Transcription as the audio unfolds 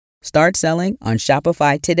Start selling on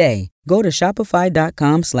Shopify today. Go to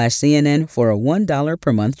shopify.com/CNN for a $1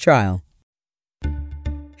 per month trial.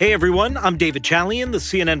 Hey everyone, I'm David Chalian, the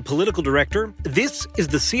CNN political director. This is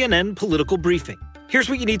the CNN Political Briefing. Here's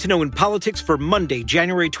what you need to know in politics for Monday,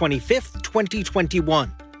 January 25th,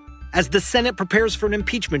 2021. As the Senate prepares for an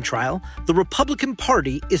impeachment trial, the Republican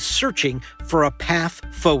Party is searching for a path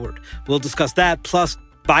forward. We'll discuss that, plus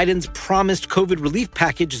Biden's promised COVID relief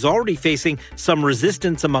package is already facing some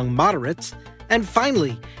resistance among moderates. And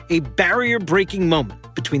finally, a barrier-breaking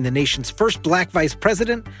moment between the nation's first black vice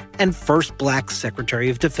president and first black Secretary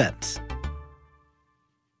of Defense.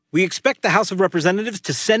 We expect the House of Representatives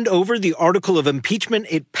to send over the article of impeachment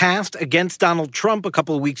it passed against Donald Trump a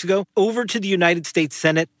couple of weeks ago over to the United States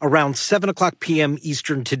Senate around 7 o'clock p.m.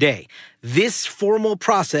 Eastern today. This formal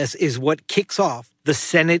process is what kicks off the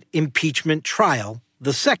Senate impeachment trial,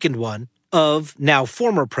 the second one, of now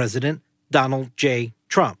former President Donald J.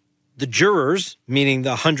 Trump. The jurors, meaning the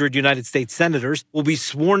 100 United States senators, will be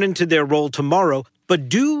sworn into their role tomorrow, but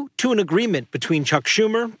due to an agreement between Chuck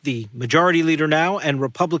Schumer, the majority leader now, and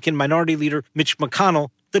Republican Minority Leader Mitch McConnell,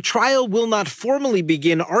 the trial will not formally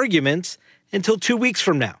begin arguments until 2 weeks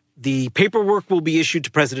from now. The paperwork will be issued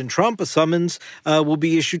to President Trump. A summons will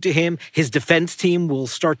be issued to him. His defense team will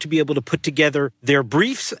start to be able to put together their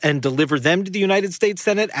briefs and deliver them to the United States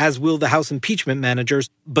Senate, as will the House impeachment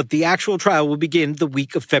managers. But the actual trial will begin the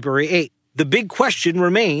week of February 8th. The big question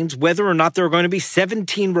remains whether or not there are going to be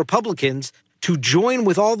 17 Republicans to join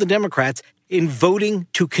with all the Democrats in voting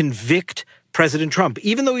to convict President Trump,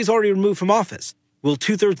 even though he's already removed from office. Will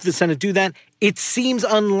 2/3 of the Senate do that? It seems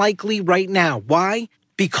unlikely right now. Why?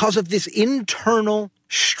 Because of this internal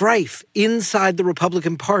strife inside the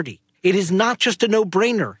Republican Party. It is not just a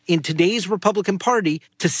no-brainer in today's Republican Party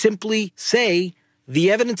to simply say,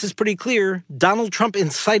 the evidence is pretty clear, Donald Trump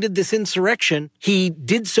incited this insurrection. He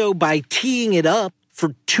did so by teeing it up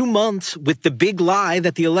for 2 months with the big lie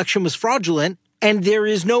that the election was fraudulent, and there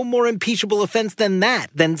is no more impeachable offense than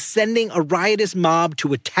that, than sending a riotous mob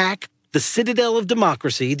to attack the citadel of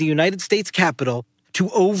democracy, the United States Capitol,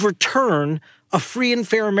 to overturn a free and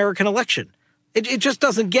fair American election. It just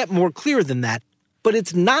doesn't get more clear than that. But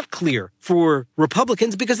it's not clear for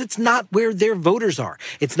Republicans because it's not where their voters are.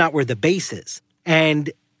 It's not where the base is. And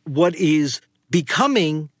what is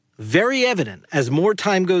becoming very evident as more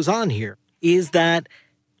time goes on here is that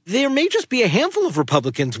there may just be a handful of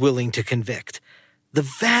Republicans willing to convict. The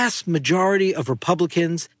vast majority of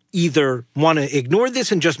Republicans either want to ignore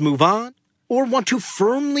this and just move on, or want to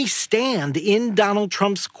firmly stand in Donald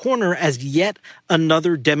Trump's corner as yet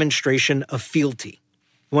another demonstration of fealty.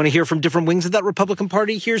 You want to hear from different wings of that Republican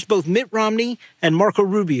Party? Here's both Mitt Romney and Marco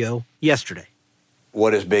Rubio yesterday.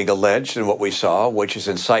 What is being alleged and what we saw, which is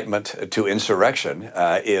incitement to insurrection,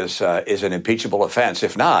 is an impeachable offense.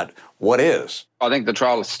 If not, what is? I think the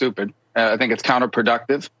trial is stupid. I think it's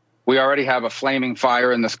counterproductive. We already have a flaming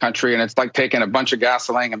fire in this country, and it's like taking a bunch of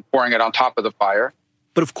gasoline and pouring it on top of the fire.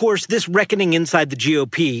 But of course, this reckoning inside the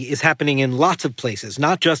GOP is happening in lots of places,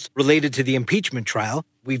 not just related to the impeachment trial.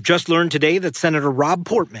 We've just learned today that Senator Rob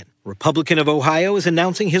Portman, Republican of Ohio, is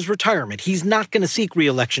announcing his retirement. He's not going to seek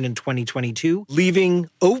re-election in 2022, leaving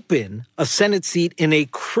open a Senate seat in a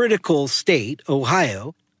critical state,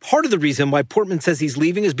 Ohio. Part of the reason why Portman says he's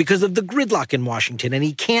leaving is because of the gridlock in Washington, and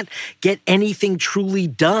he can't get anything truly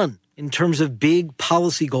done in terms of big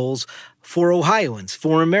policy goals for Ohioans,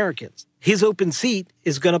 for Americans. His open seat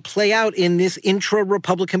is going to play out in this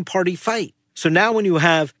intra-Republican Party fight. So now when you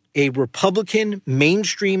have a Republican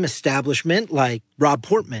mainstream establishment like Rob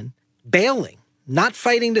Portman bailing, not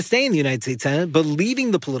fighting to stay in the United States Senate, but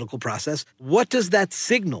leaving the political process, what does that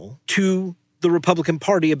signal to the Republican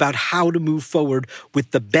Party about how to move forward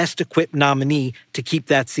with the best equipped nominee to keep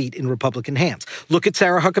that seat in Republican hands? Look at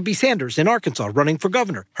Sarah Huckabee Sanders in Arkansas running for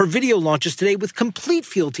governor. Her video launches today with complete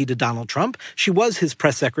fealty to Donald Trump. She was his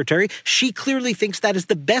press secretary. She clearly thinks that is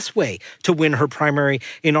the best way to win her primary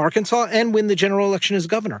in Arkansas and win the general election as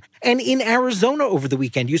governor. And in Arizona over the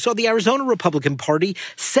weekend, you saw the Arizona Republican Party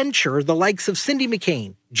censure the likes of Cindy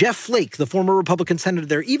McCain, Jeff Flake, the former Republican senator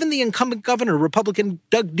there, even the incumbent governor, Republican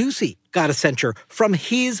Doug Ducey, got a censure from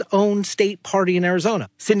his own state party in Arizona.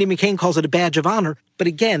 Cindy McCain calls it a badge of honor. But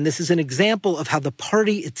again, this is an example of how the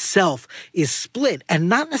party itself is split, and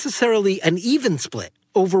not necessarily an even split,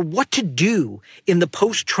 over what to do in the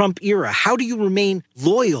post-Trump era. How do you remain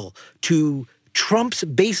loyal to Trump's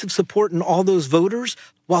base of support and all those voters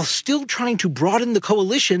while still trying to broaden the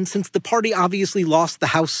coalition, since the party obviously lost the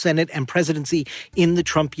House, Senate, and presidency in the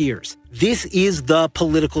Trump years? This is the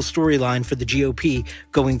political storyline for the GOP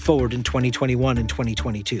going forward in 2021 and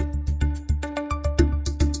 2022.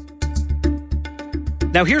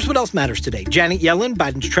 Now, here's what else matters today. Janet Yellen,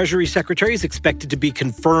 Biden's Treasury Secretary, is expected to be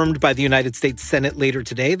confirmed by the United States Senate later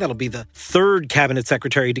today. That'll be the third cabinet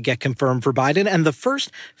secretary to get confirmed for Biden and the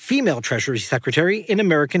first female Treasury Secretary in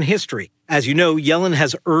American history. As you know, Yellen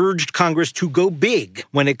has urged Congress to go big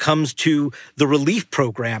when it comes to the relief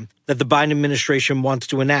program that the Biden administration wants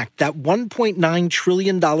to enact. That $1.9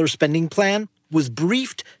 trillion spending plan was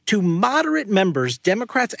briefed to moderate members,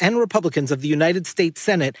 Democrats and Republicans of the United States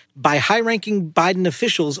Senate by high-ranking Biden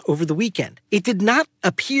officials over the weekend. It did not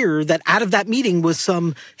appear that out of that meeting was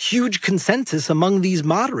some huge consensus among these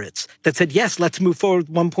moderates that said, yes, let's move forward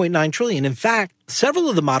with $1.9 trillion. In fact, several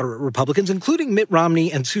of the moderate Republicans, including Mitt Romney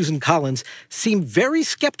and Susan Collins, seemed very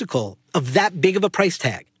skeptical of that big of a price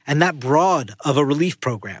tag and that broad of a relief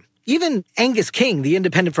program. Even Angus King, the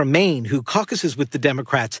independent from Maine, who caucuses with the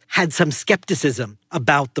Democrats, had some skepticism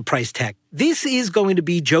about the price tag. This is going to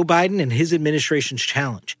be Joe Biden and his administration's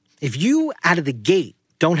challenge. If you, out of the gate,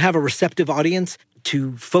 don't have a receptive audience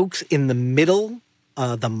to folks in the middle,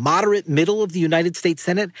 the moderate middle of the United States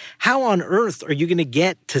Senate, how on earth are you going to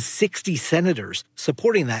get to 60 senators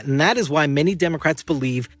supporting that? And that is why many Democrats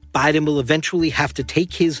believe Biden will eventually have to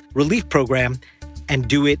take his relief program and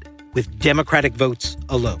do it with Democratic votes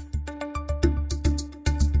alone.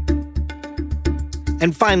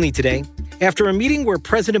 And finally today, after a meeting where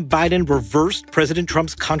President Biden reversed President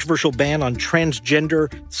Trump's controversial ban on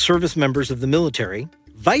transgender service members of the military,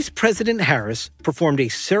 Vice President Harris performed a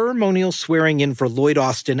ceremonial swearing-in for Lloyd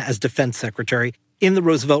Austin as Defense Secretary in the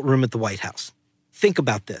Roosevelt Room at the White House. Think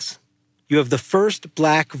about this. You have the first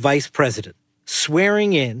black vice president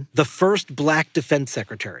swearing in the first black defense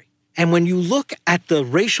secretary. And when you look at the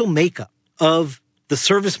racial makeup of the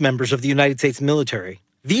service members of the United States military,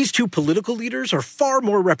 these two political leaders are far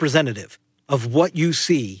more representative of what you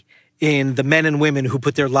see in the men and women who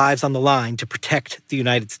put their lives on the line to protect the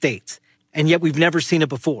United States. And yet we've never seen it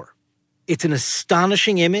before. It's an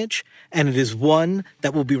astonishing image, and it is one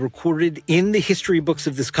that will be recorded in the history books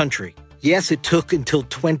of this country. Yes, it took until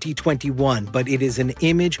 2021, but it is an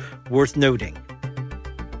image worth noting.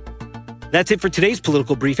 That's it for today's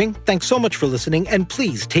Political Briefing. Thanks so much for listening, and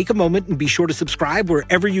please take a moment and be sure to subscribe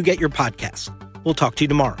wherever you get your podcasts. We'll talk to you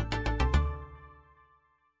tomorrow.